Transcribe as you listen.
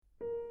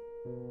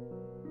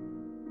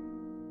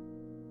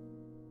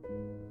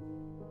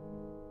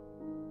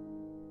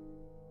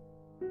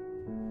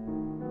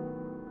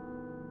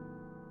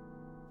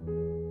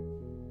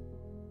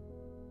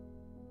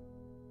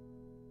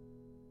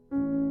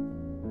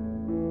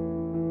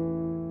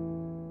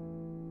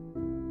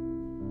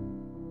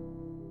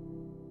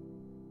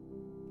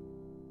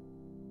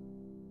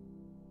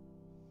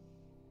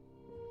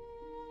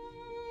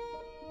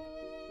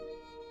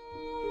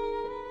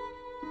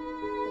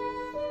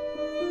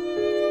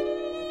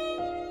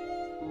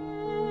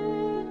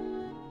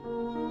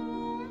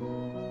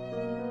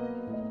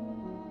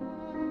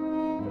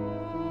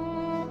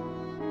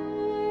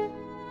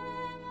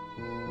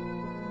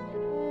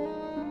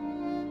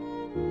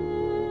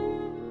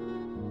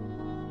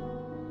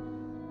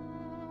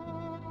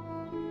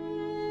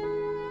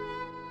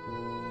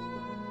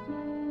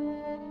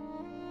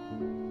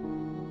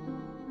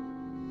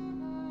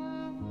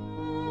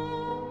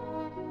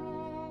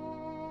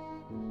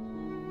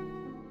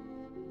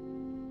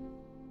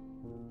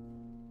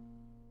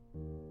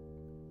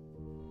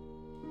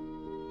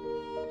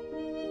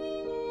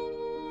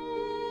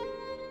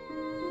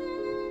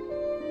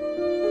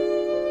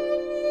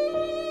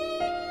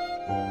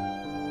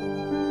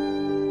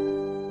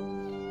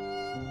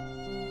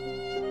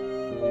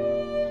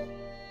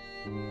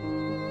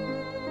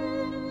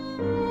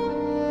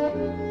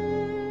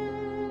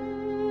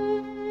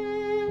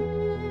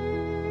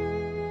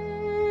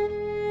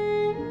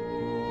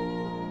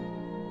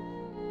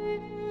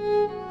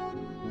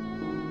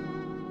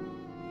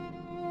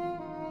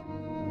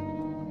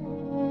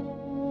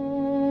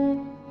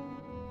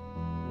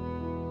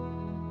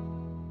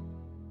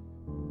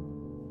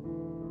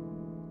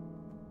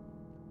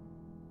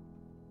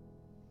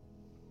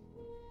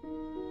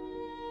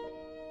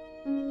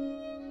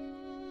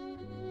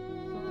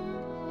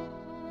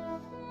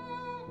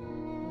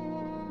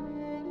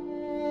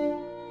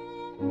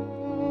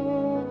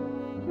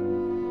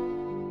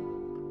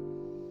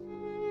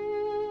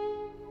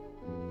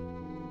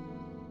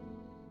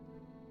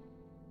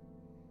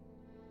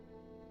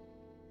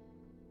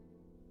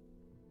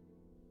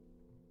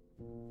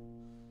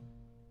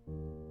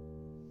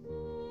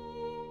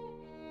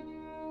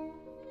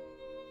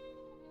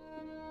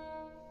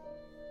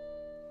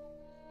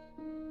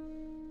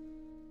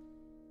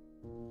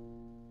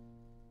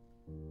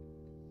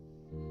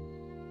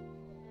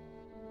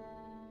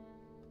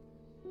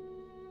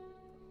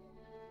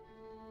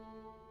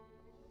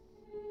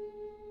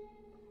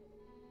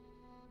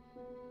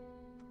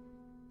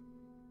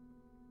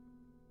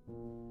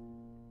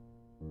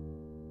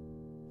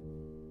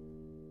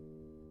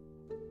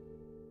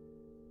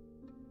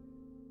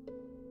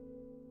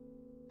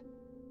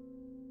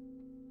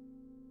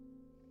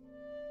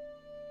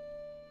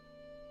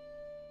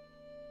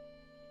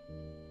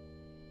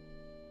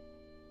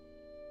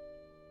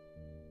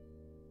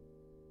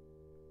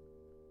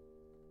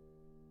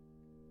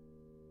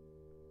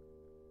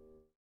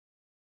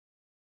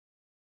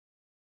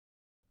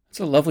It's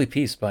a lovely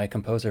piece by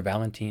composer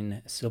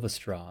Valentin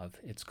Silvestrov.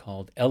 It's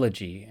called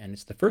Elegy, and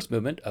it's the first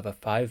movement of a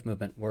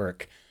five-movement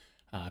work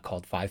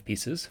called Five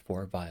Pieces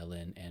for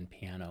Violin and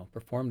Piano,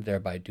 performed there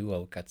by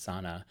Duo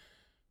Katsana.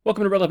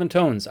 Welcome to Relevant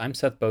Tones. I'm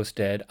Seth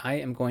Bosted. I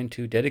am going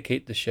to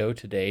dedicate the show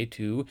today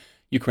to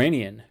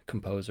Ukrainian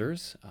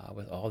composers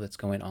with all that's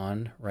going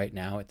on right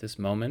now at this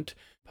moment,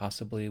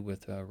 possibly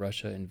with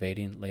Russia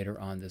invading later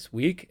on this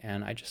week.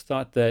 And I just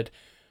thought that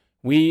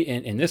we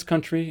in this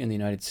country, in the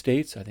United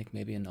States, I think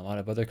maybe in a lot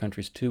of other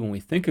countries too, when we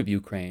think of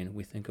Ukraine,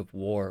 we think of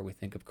war, we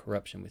think of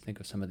corruption, we think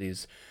of some of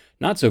these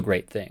not so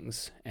great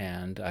things.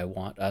 And I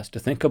want us to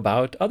think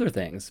about other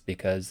things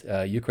because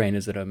Ukraine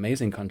is an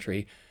amazing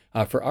country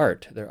for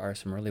art. There are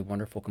some really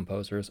wonderful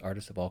composers,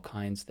 artists of all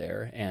kinds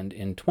there. And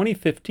in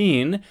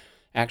 2015,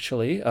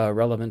 actually,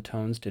 Relevant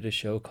Tones did a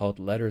show called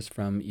Letters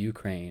from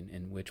Ukraine,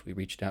 in which we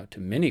reached out to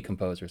many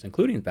composers,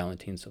 including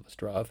Valentin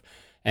Silvestrov,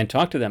 and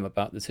talked to them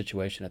about the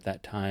situation at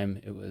that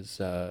time. It was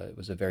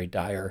a very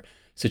dire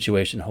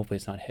situation. Hopefully,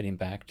 it's not heading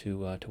back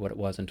to what it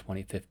was in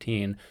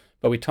 2015.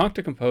 But we talked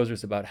to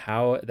composers about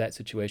how that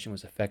situation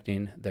was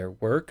affecting their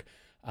work,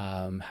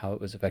 how it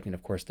was affecting,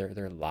 of course,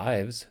 their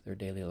lives, their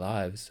daily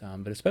lives,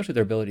 but especially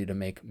their ability to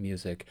make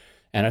music.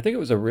 And I think it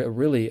was a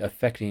really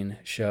affecting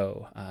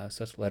show.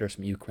 Such Letters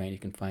from Ukraine. You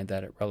can find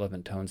that at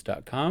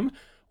relevanttones.com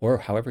or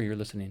however you're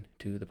listening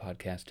to the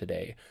podcast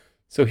today.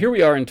 So here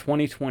we are in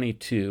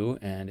 2022,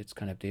 and it's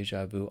kind of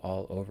deja vu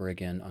all over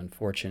again,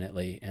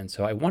 unfortunately. And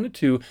so I wanted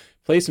to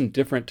play some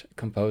different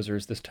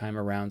composers this time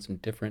around, some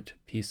different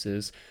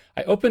pieces.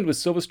 I opened with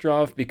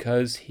Silvestrov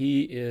because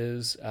he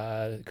is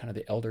kind of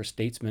the elder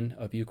statesman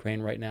of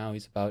Ukraine right now.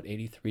 He's about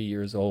 83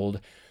 years old.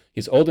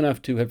 He's old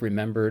enough to have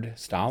remembered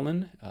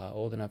Stalin,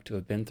 old enough to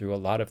have been through a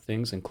lot of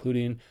things,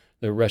 including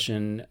the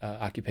Russian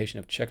occupation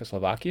of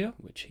Czechoslovakia,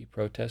 which he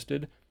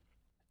protested.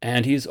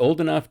 And he's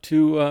old enough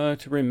to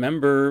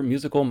remember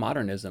musical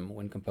modernism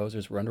when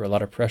composers were under a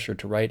lot of pressure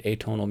to write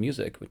atonal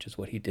music, which is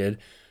what he did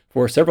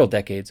for several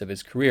decades of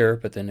his career.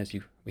 But then, as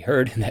we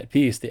heard in that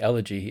piece, the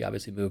Elegy, he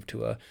obviously moved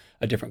to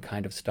a different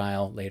kind of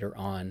style later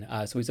on.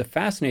 So he's a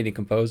fascinating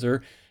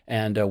composer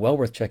and well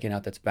worth checking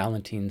out. That's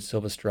Valentin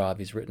Silvestrov.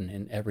 He's written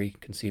in every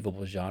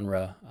conceivable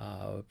genre,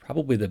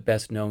 probably the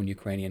best known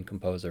Ukrainian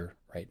composer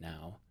right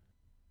now.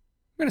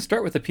 We're going to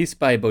start with a piece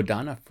by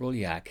Bodana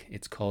Frolyak.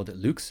 It's called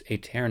Lux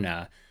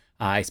Aeterna.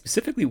 I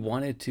specifically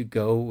wanted to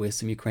go with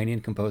some Ukrainian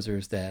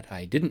composers that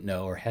I didn't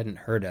know or hadn't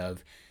heard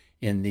of.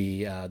 In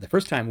the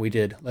first time we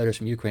did Letters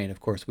from Ukraine, of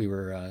course, we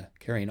were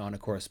carrying on a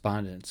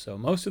correspondence. So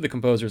most of the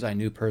composers I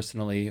knew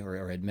personally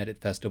or had met at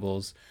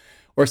festivals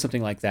or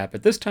something like that.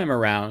 But this time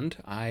around,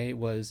 I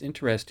was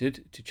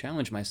interested to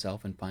challenge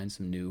myself and find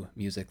some new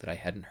music that I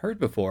hadn't heard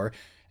before.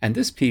 And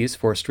this piece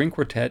for string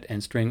quartet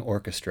and string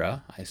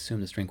orchestra, I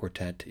assume the string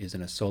quartet is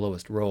in a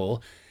soloist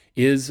role,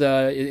 is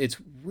it's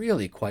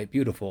really quite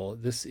beautiful.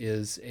 This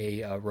is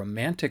a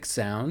romantic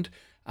sound.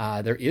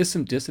 There is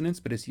some dissonance,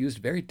 but it's used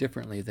very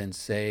differently than,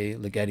 say,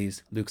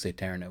 Ligeti's Lux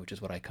Aeterna, which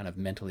is what I kind of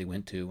mentally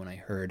went to when I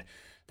heard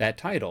that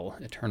title,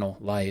 Eternal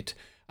Light.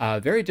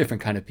 Very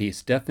different kind of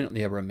piece,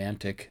 definitely a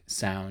romantic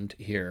sound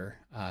here.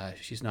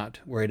 She's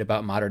not worried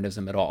about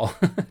modernism at all.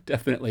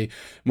 Definitely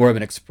more of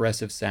an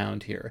expressive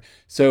sound here.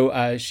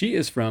 So she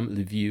is from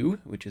Lviv,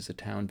 which is a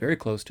town very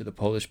close to the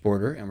Polish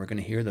border, and we're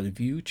going to hear the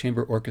Lviv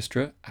Chamber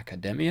Orchestra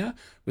Akademia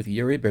with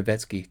Yuri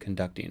Brevetsky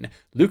conducting.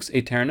 Lux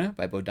Aeterna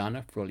by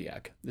Bodana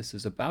Frolyak. This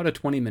is about a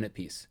 20-minute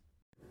piece.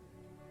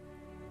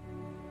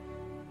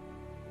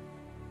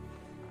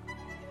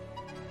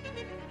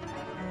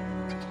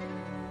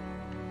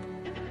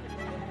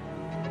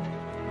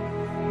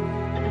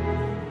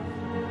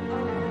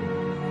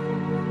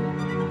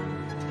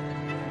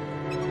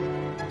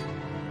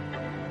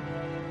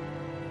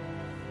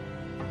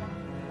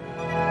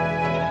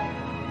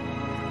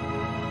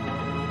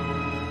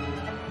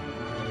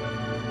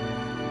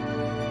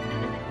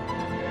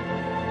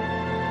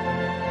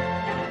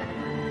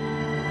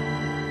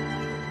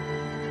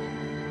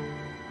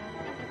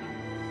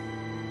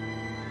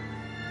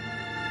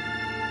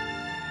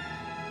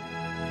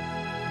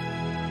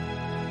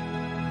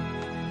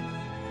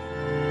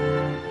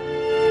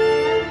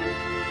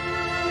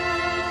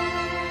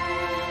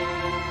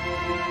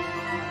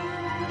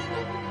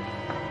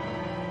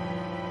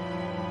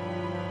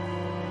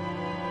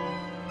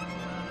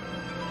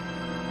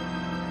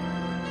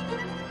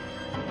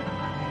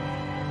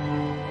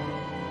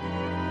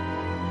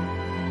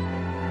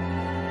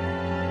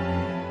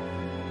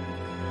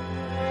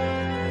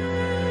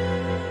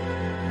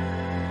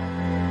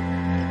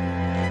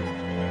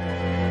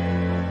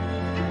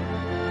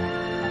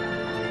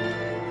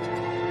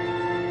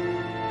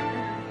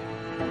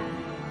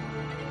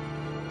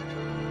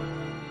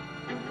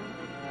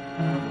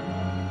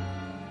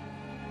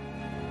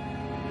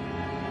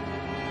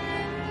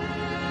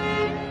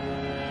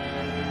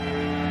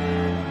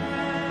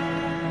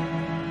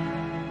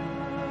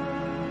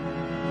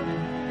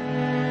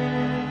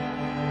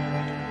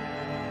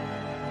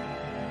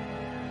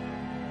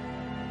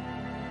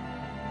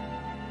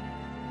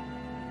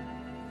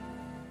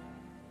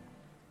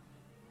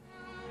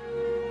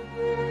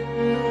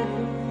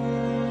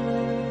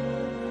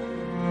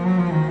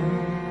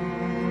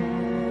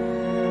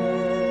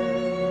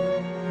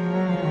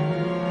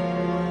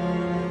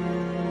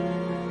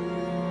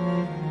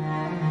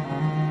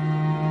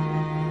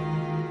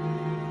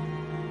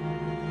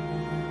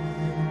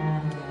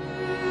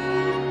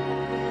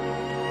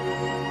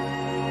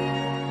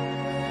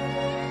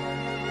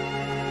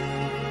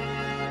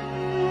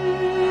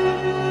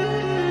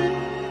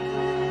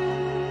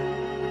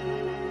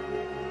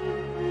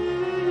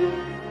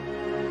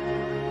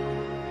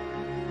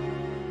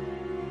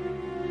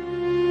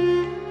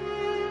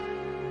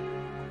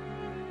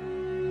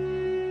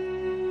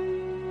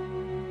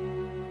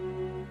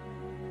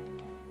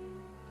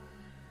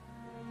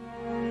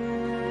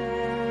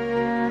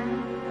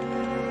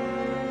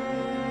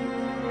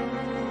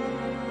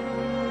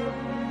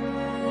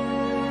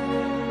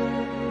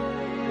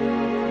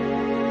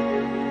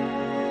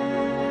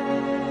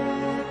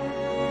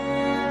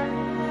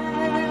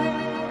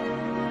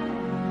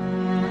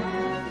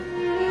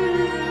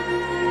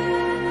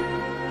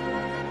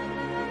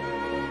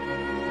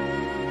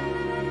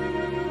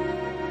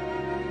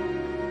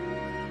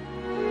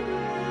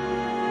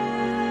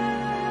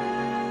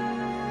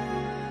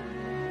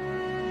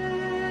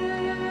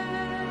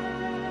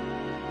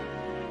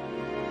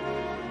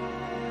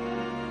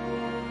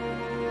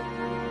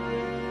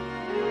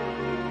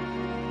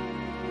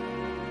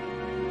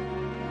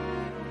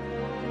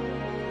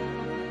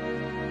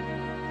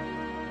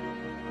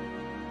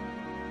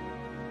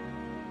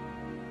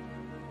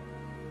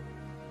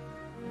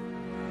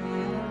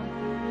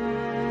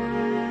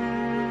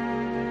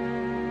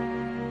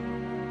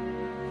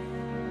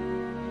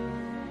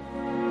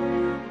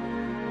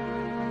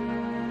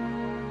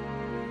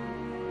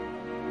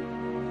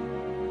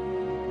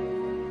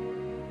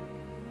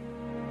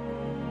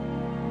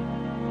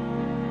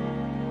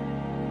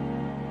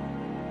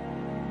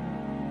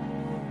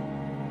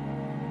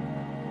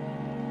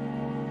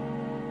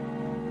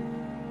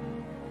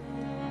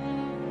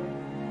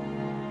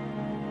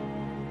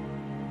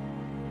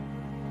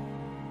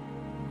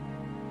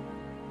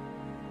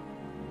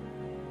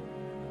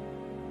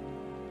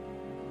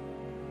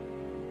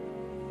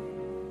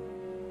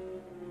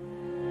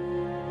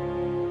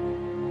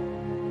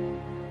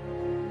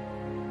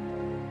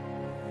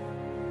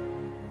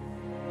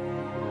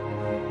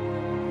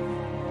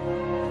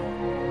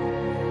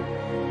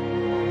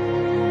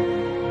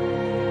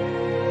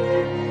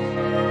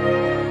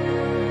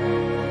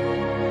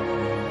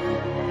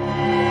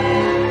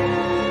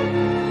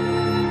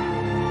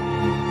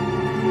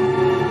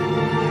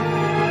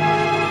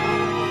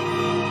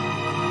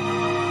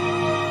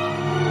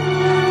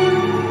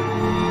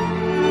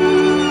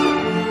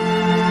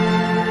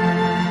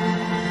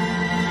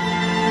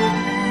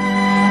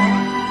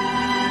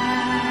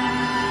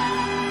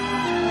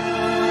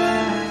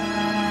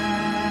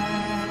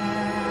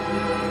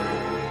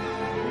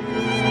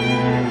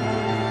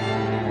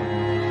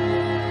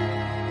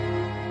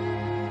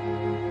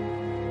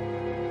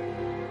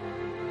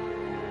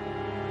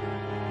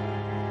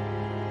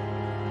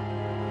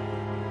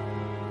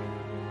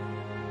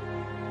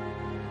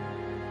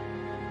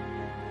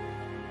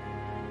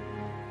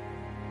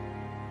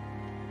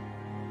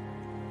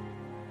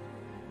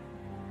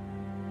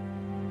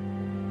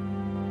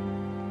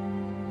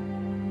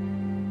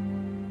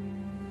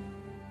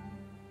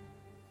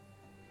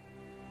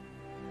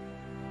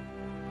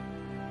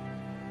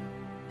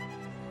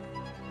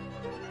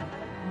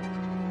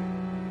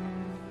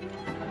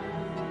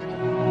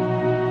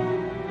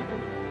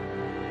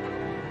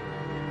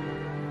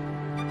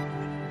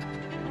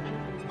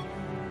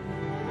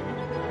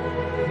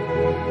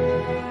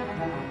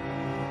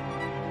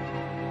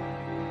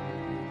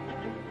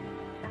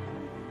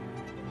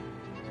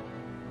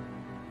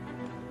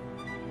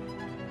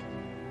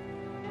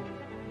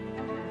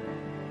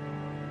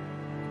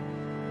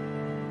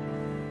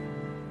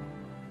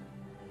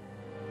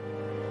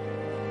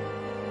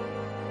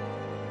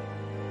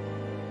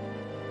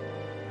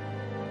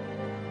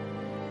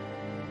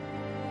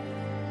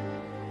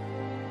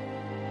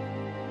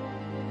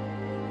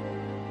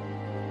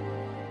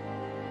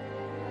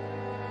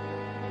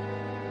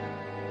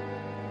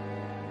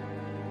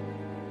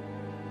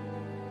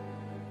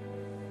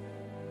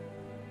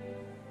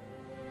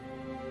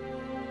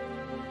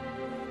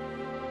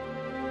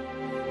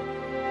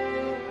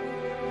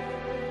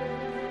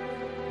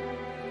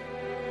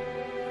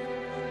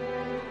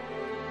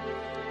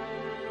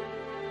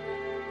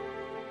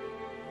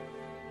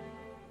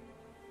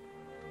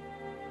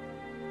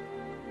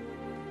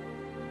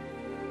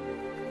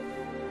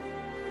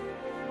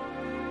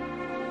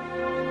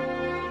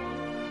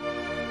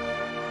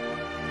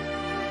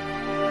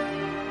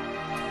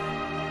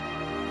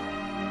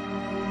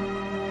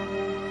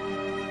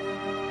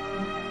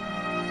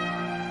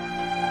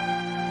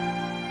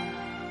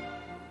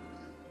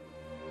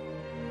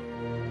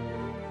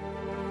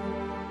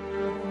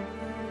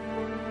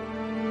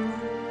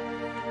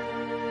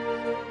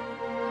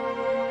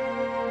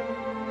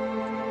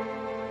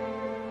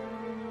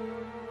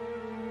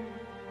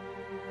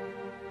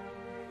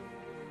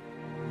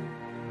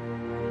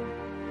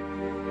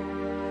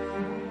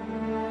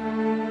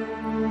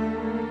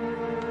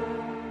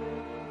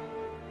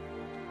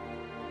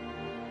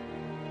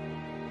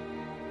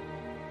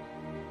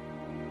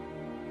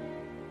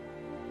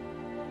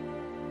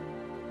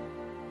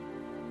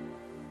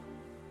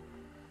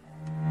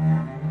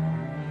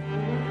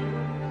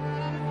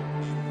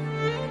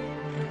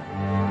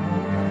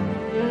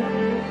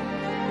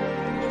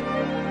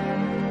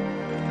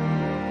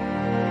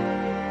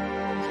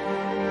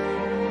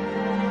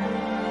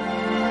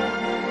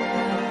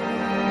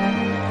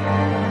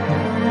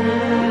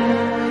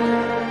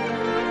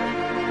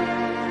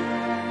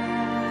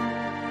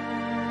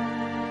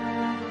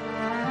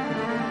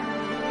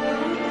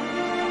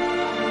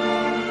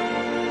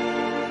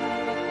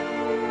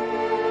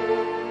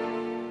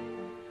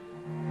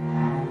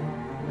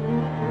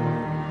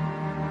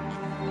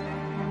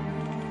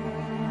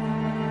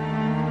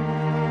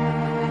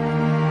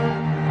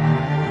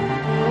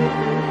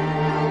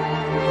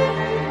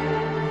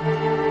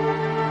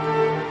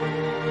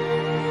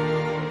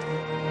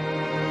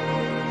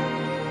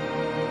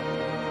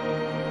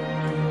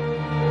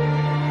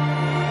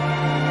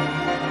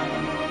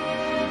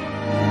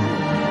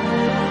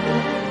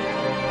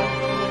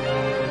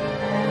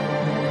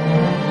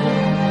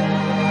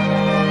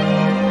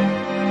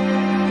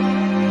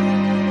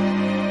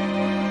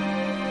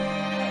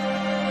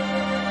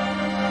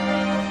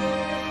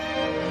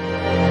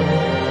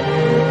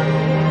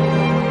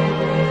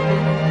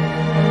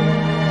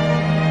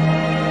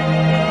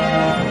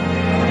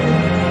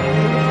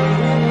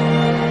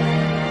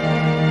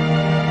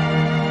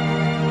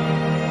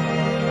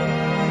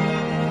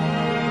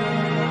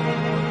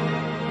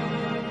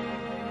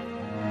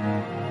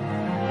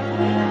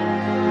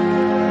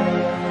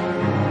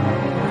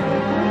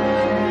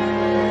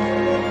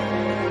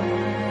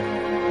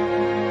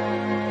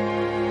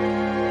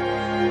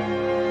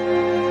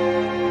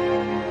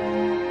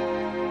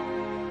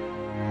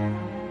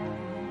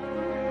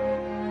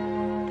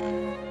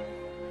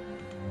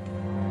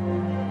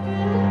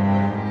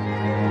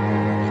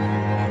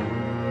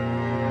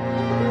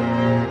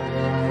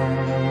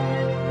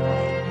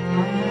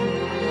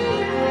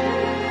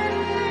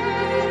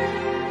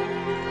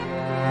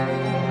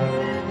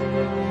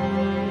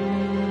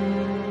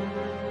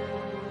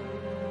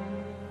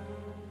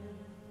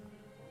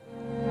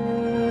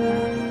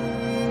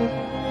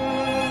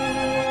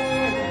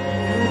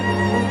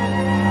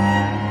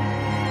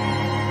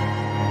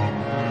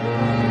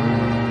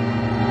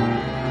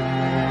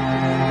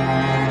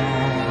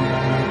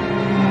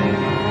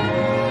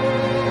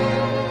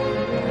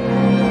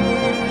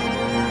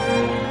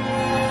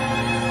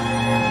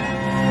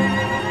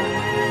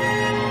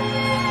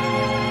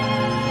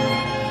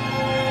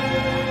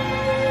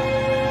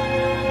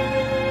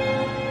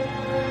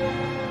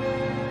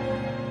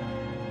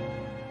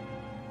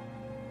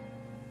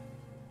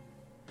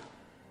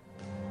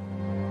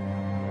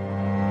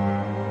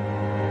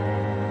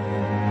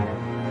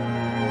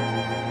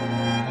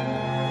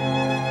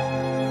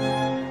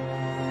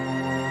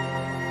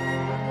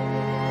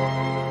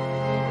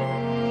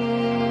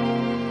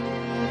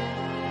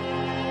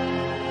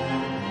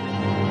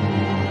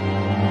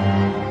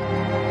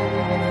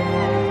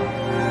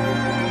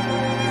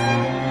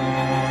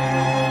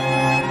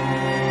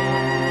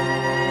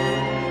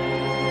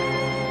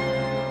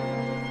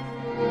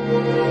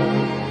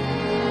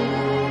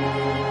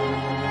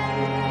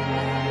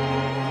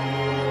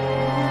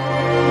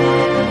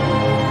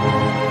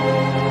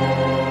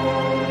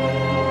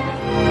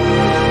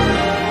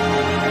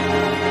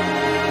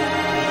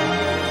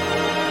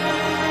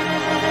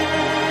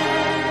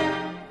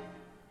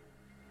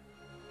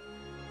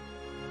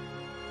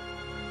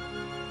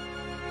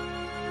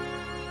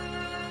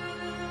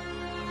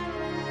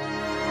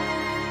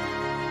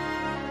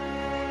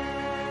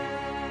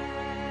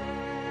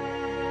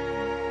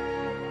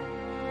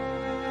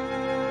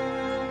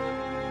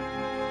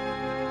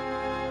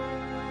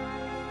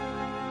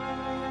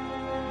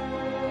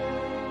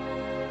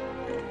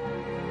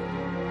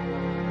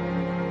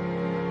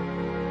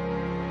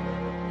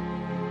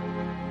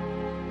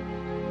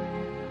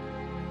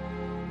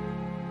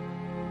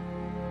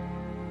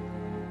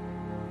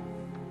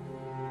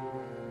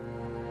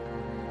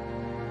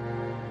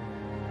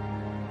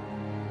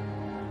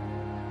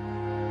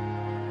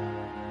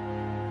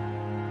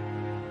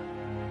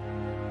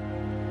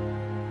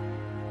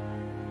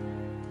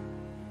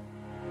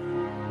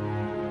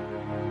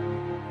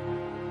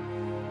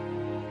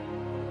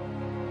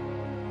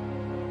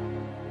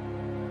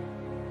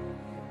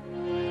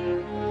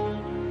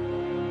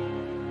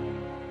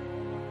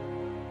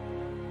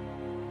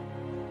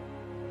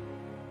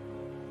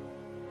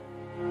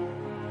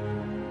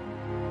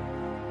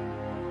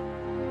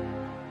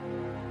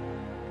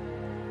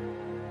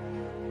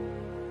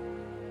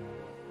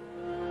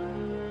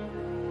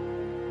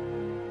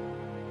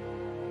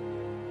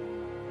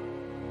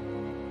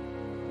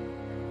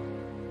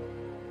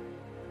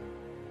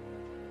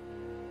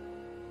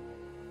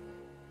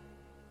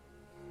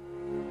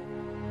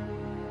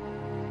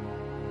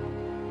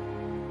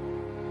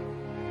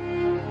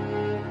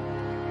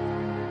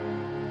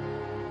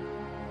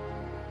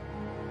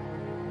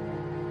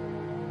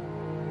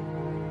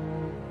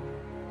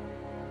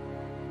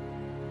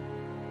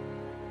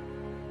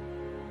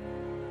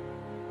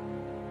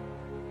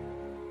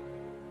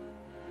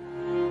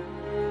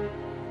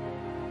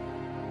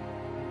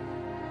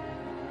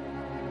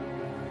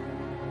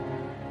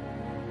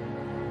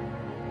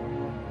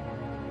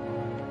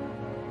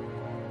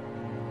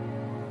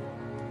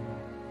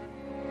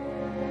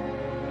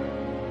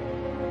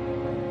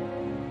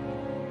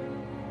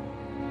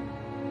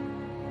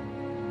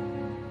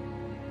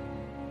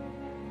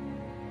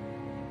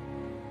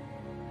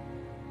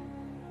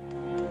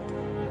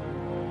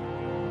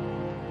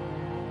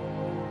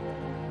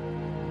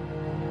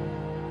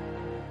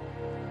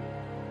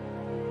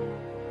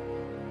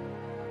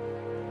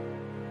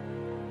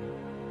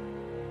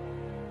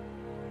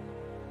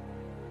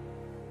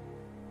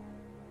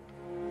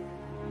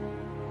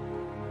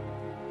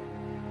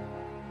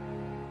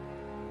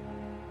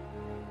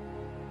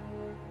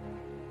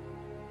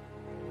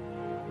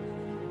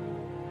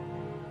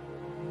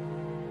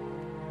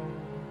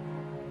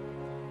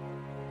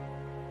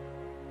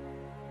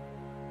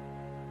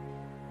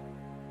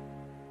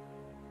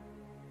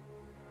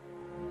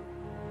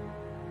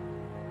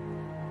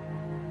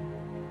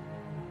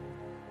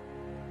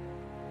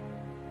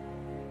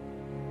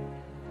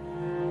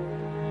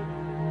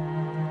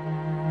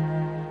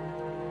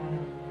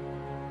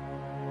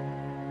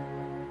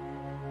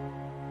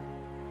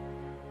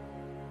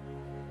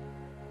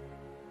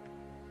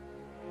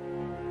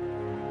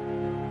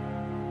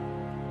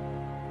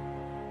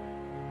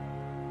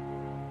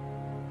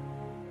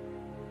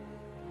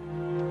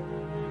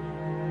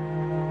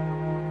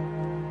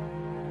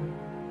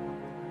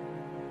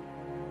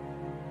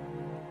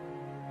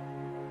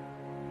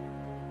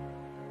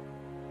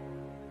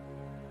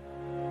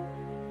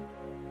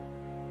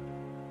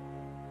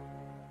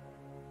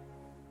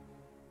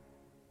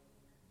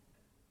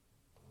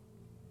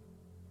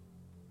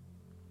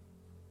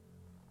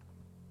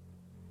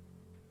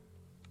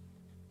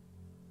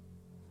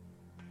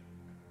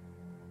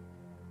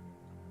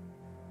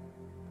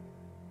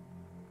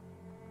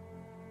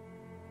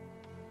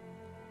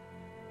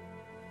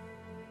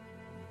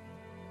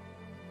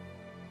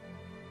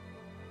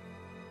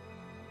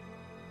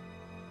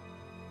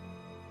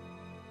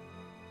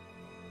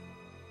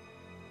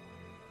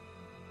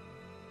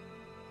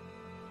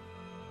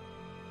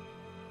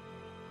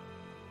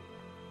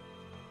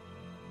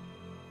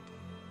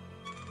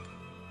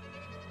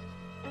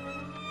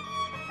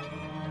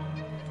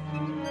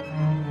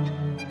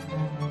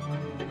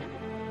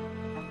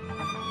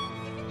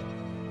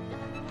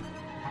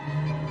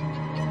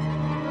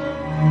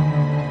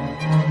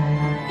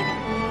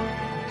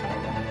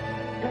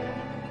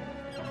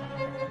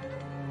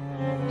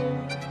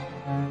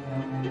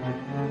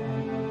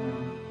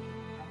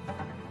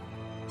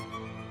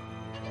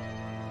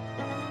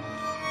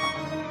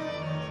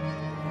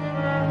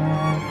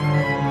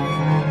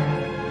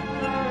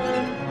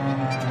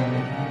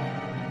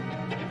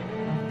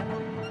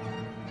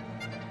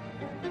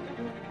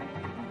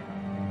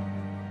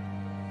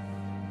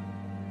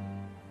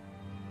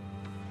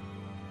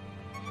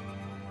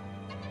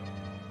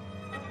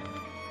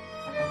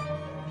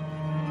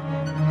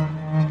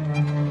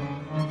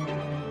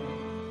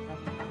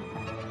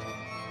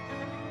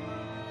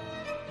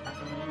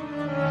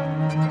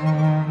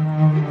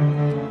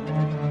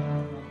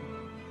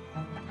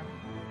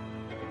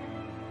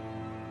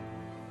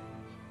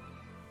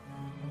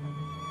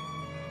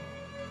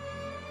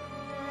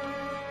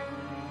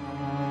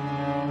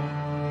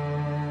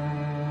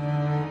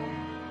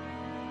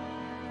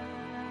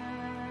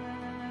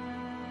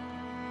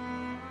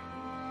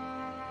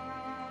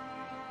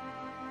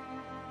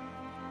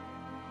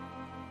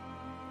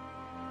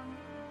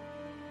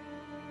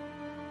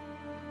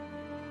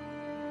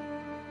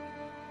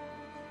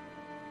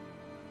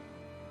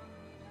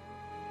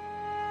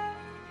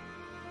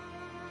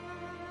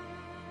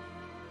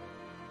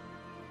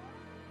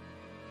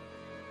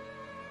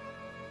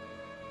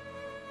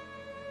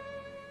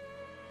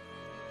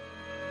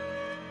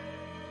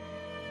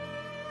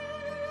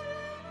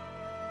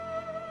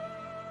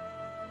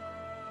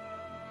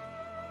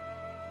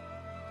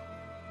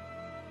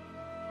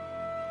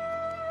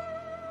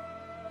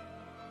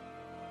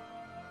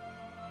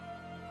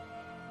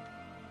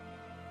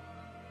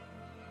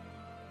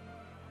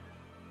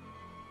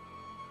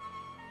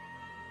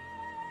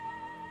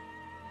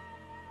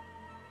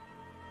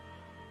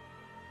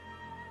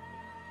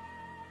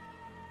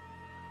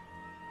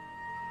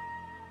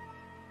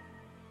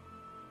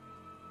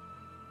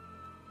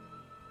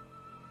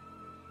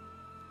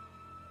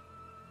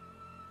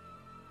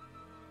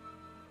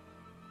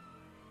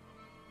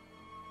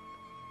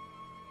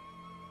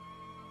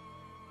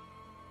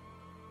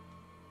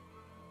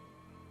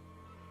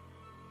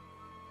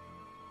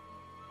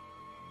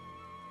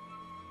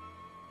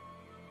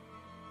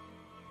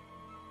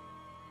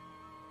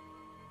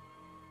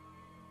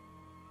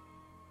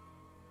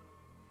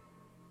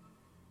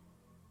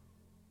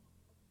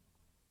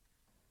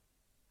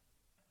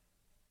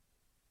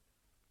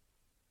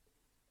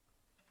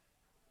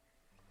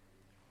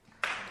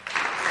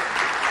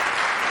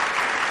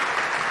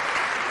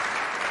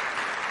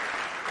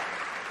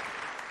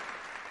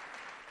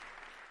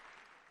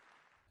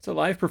 It's a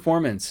live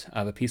performance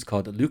of a piece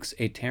called Lux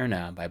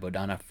Aeterna by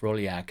Bodana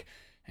Froliak,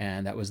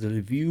 and that was the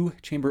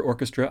Lviv Chamber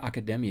Orchestra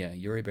Akademia,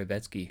 Yuri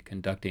Brevetsky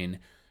conducting.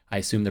 I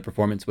assume the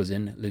performance was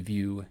in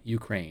Lviv,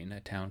 Ukraine, a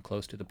town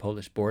close to the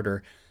Polish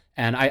border.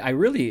 And I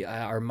really,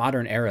 our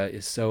modern era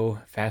is so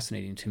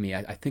fascinating to me.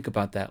 I think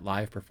about that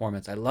live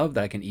performance. I love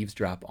that I can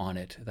eavesdrop on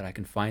it, that I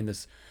can find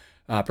this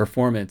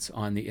performance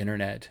on the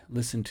internet,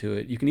 listen to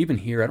it. You can even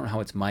hear, I don't know how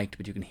it's mic'd,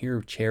 but you can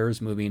hear chairs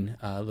moving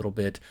a little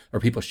bit, or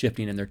people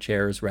shifting in their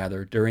chairs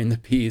rather during the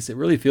piece. It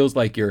really feels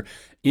like you're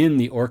in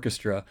the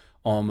orchestra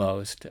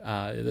almost.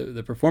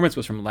 The performance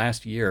was from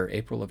last year,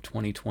 April of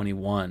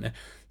 2021.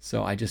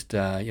 So I just,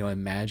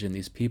 imagine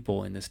these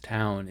people in this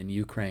town in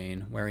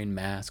Ukraine wearing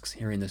masks,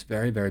 hearing this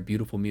very, very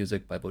beautiful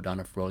music by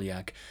Bodana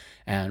Froliak,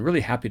 and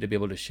really happy to be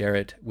able to share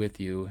it with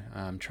you.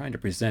 I'm trying to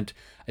present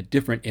a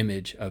different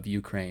image of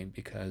Ukraine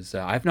because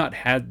I've not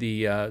had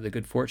the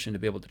good fortune to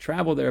be able to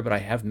travel there, but I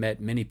have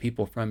met many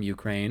people from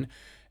Ukraine.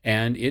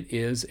 And it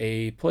is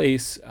a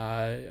place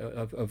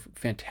of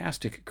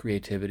fantastic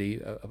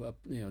creativity.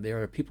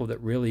 There are people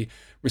that really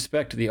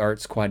respect the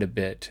arts quite a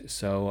bit.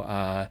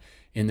 So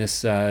in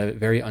this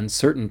very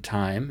uncertain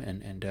time,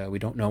 and we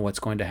don't know what's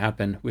going to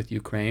happen with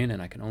Ukraine,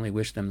 and I can only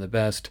wish them the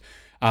best.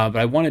 But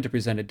I wanted to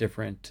present a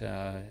different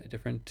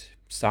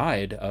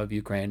side of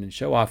Ukraine and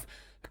show off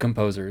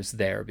composers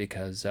there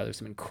because there's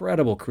some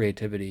incredible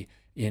creativity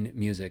in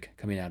music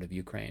coming out of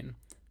Ukraine.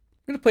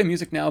 I'm going to play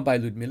music now by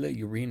Ludmila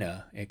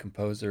Urina, a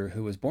composer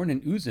who was born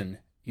in Uzin,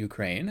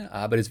 Ukraine,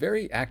 but is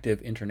very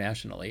active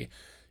internationally.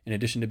 In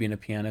addition to being a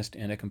pianist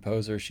and a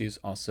composer, she's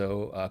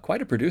also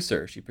quite a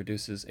producer. She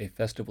produces a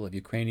festival of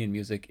Ukrainian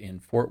music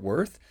in Fort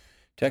Worth,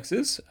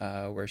 Texas,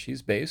 where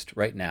she's based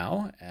right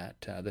now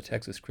at the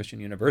Texas Christian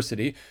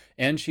University.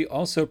 And she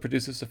also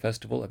produces a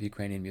festival of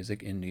Ukrainian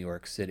music in New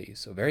York City.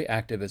 So very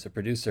active as a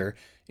producer,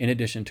 in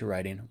addition to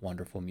writing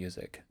wonderful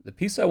music. The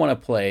piece I want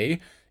to play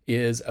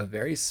is a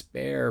very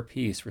spare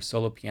piece for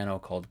solo piano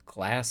called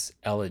Glass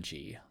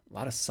Elegy. A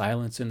lot of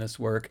silence in this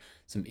work,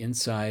 some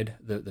inside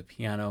the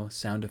piano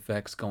sound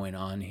effects going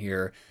on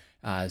here.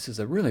 This is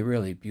a really,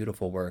 really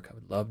beautiful work. I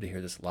would love to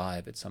hear this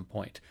live at some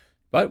point.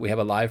 But we have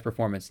a live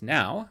performance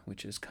now,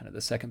 which is kind of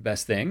the second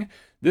best thing.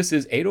 This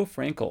is Ado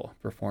Frankel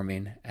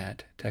performing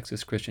at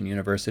Texas Christian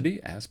University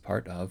as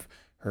part of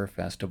her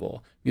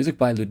festival. Music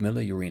by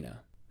Ludmila Urina.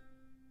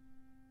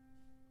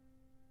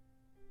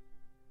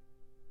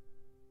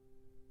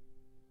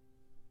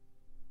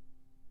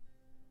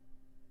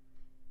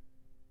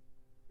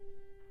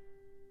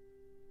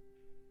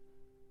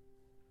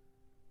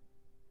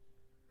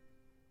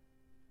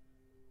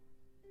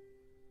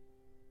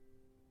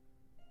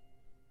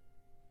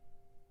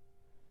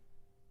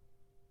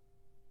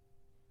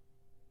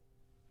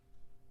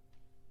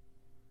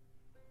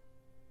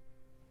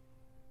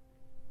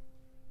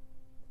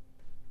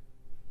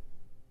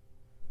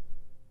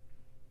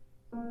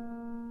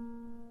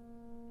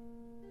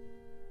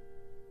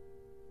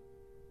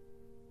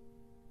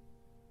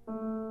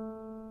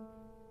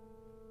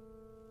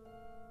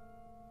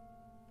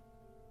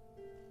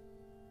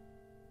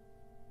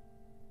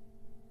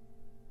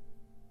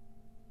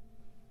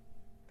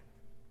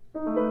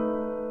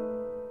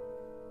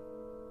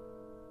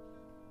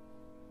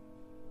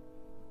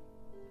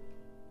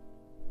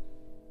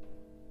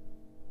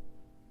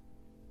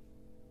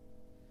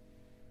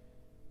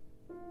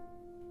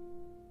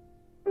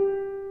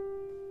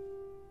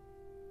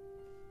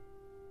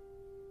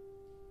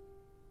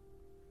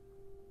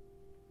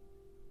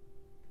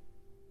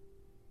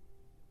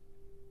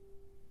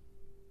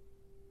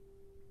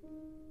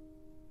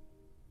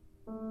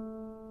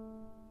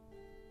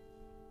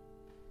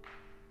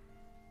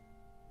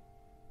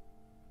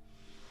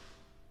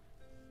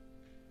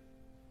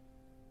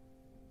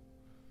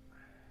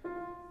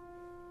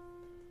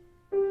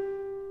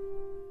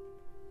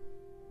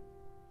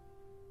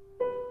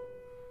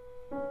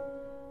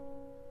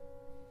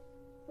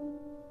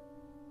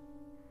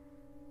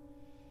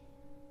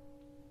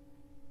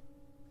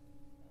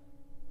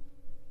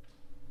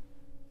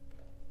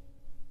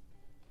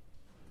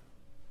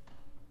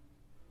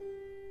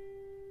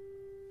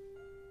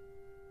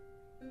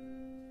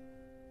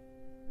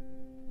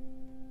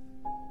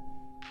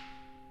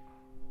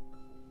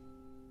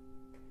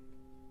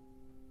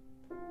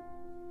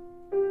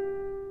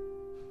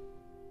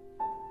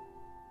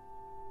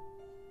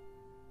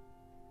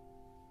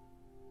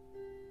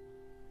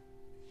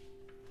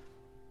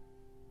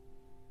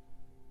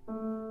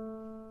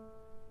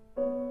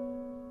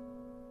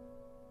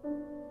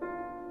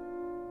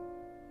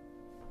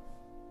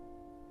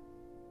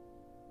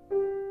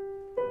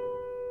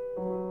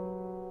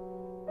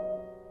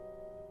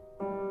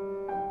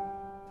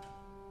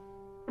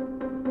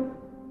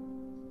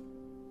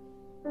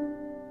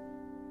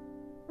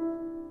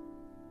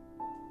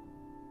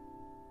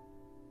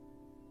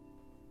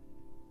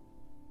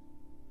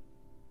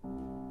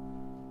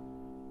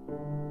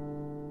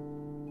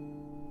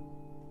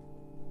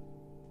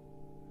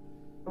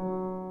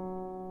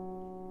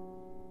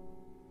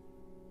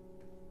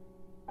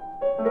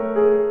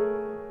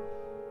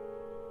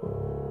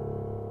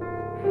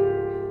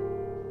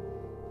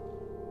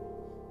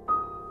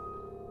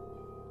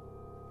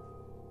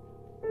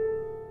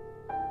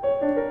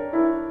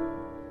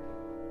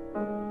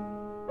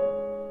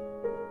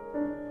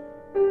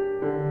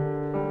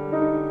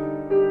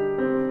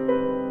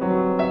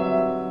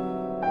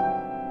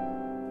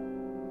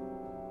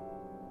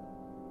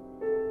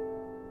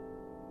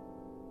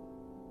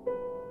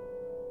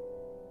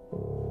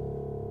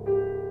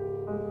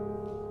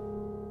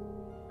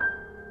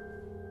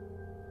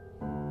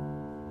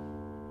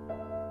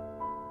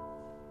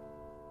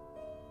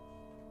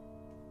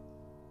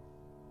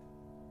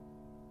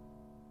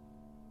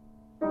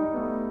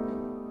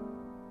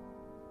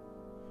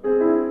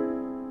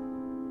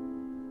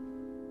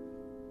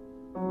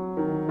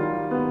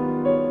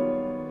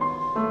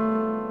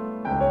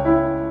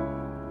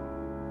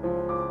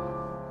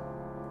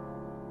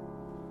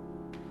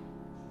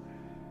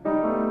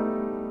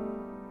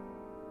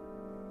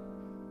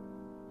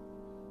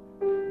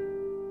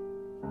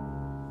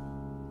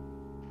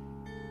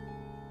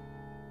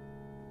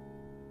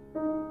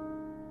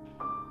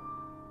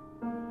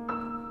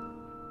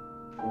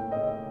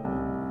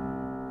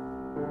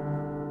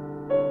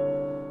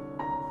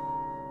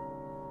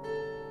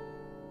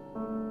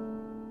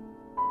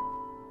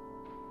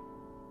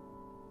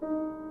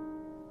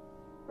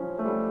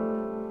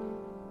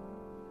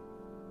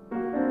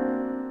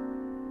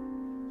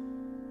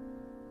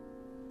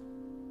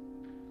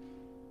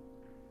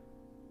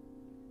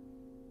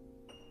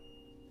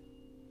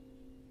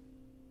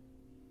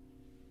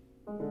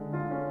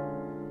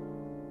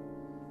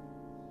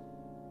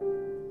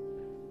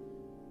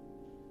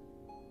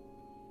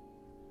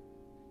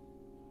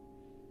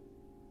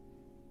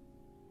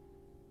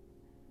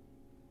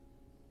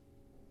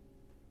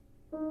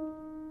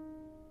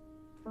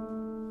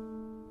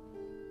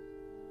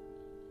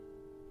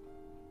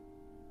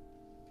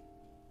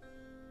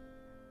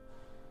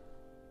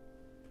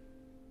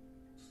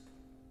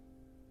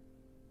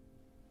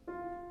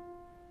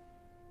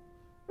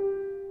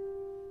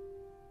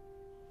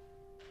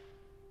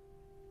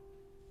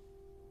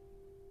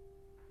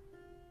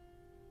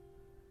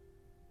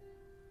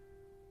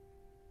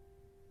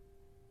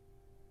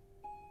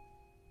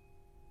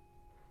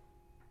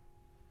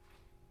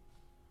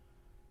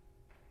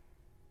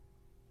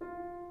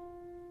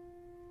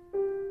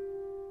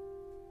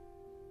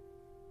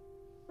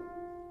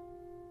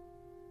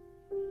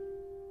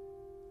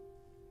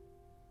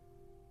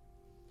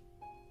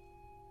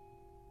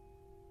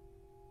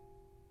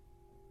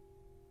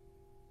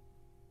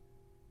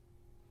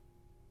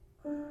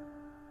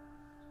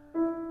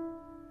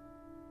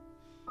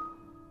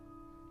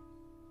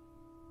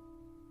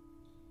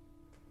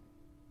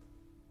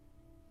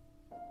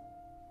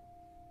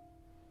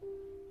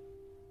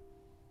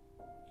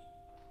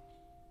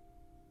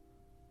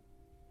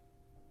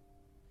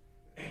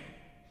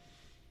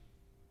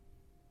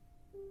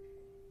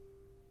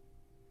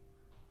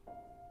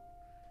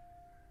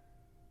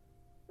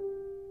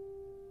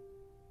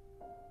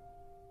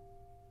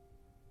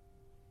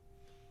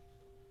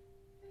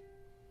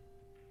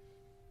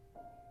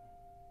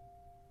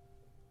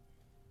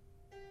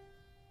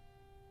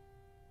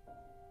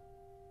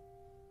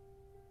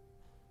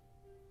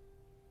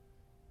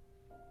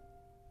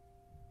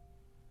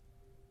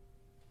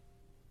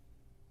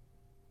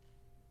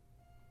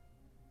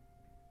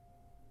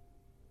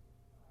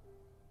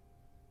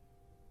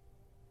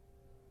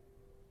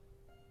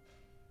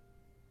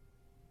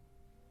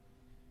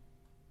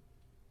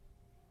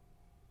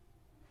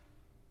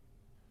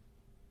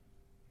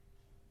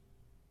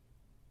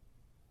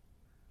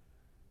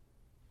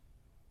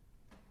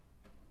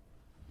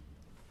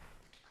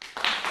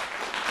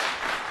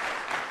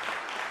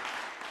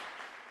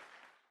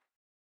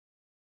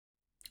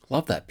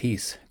 Love that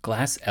piece.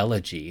 Glass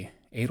Elegy,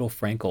 Adolf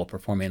Frankel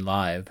performing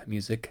live,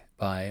 music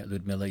by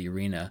Ludmila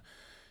Urina.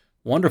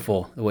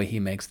 Wonderful the way he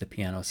makes the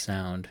piano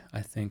sound.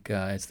 I think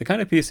it's the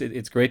kind of piece,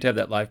 it's great to have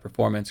that live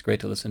performance, great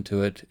to listen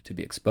to it, to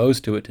be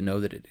exposed to it, to know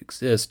that it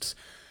exists.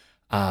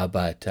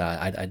 But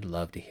I'd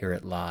love to hear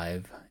it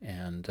live,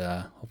 and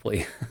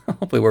hopefully,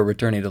 hopefully we're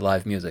returning to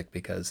live music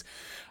because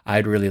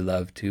I'd really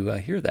love to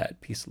hear that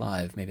piece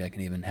live. Maybe I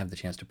can even have the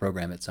chance to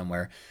program it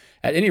somewhere.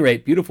 At any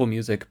rate, beautiful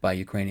music by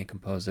Ukrainian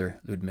composer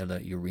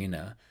Ludmila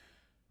Urina.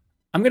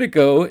 I'm going to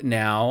go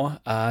now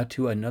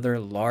to another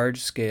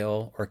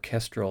large-scale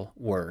orchestral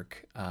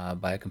work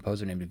by a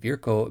composer named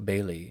Virko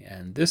Bely,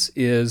 and this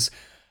is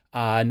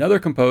another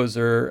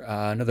composer,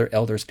 another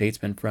elder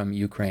statesman from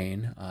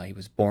Ukraine. He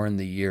was born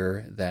the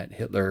year that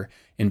Hitler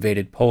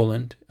invaded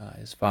Poland.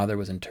 His father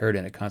was interred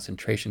in a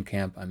concentration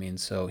camp. I mean,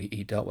 so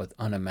he dealt with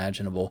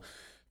unimaginable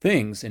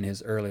things in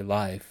his early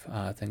life,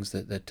 things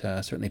that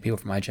certainly people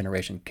from my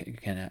generation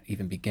cannot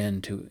even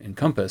begin to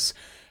encompass.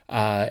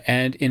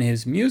 And in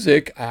his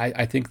music,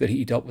 I think that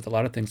he dealt with a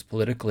lot of things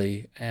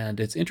politically. And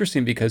it's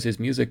interesting because his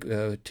music,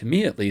 to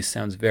me at least,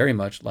 sounds very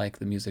much like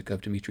the music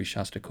of Dmitri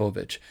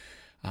Shostakovich.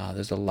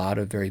 There's a lot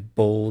of very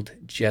bold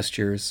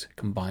gestures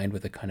combined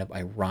with a kind of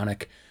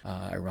ironic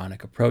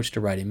approach to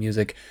writing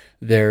music.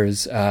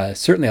 There's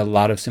certainly a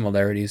lot of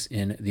similarities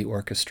in the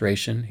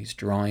orchestration. He's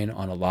drawing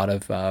on a lot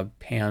of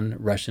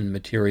pan-Russian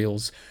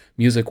materials,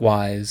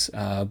 music-wise.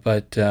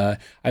 But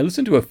I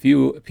listened to a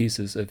few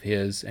pieces of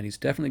his, and he's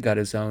definitely got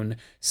his own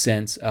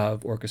sense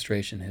of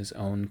orchestration, his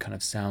own kind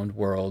of sound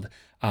world,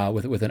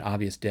 with an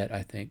obvious debt,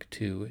 I think,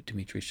 to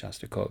Dmitri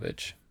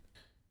Shostakovich.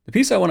 The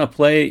piece I want to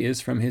play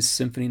is from his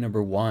Symphony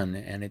Number 1,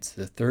 and it's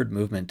the third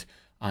movement,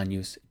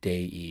 Agnus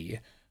Dei.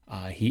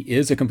 He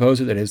is a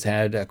composer that has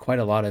had quite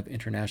a lot of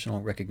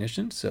international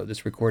recognition, so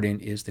this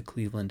recording is the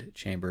Cleveland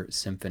Chamber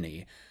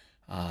Symphony.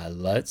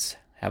 Let's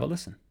have a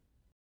listen.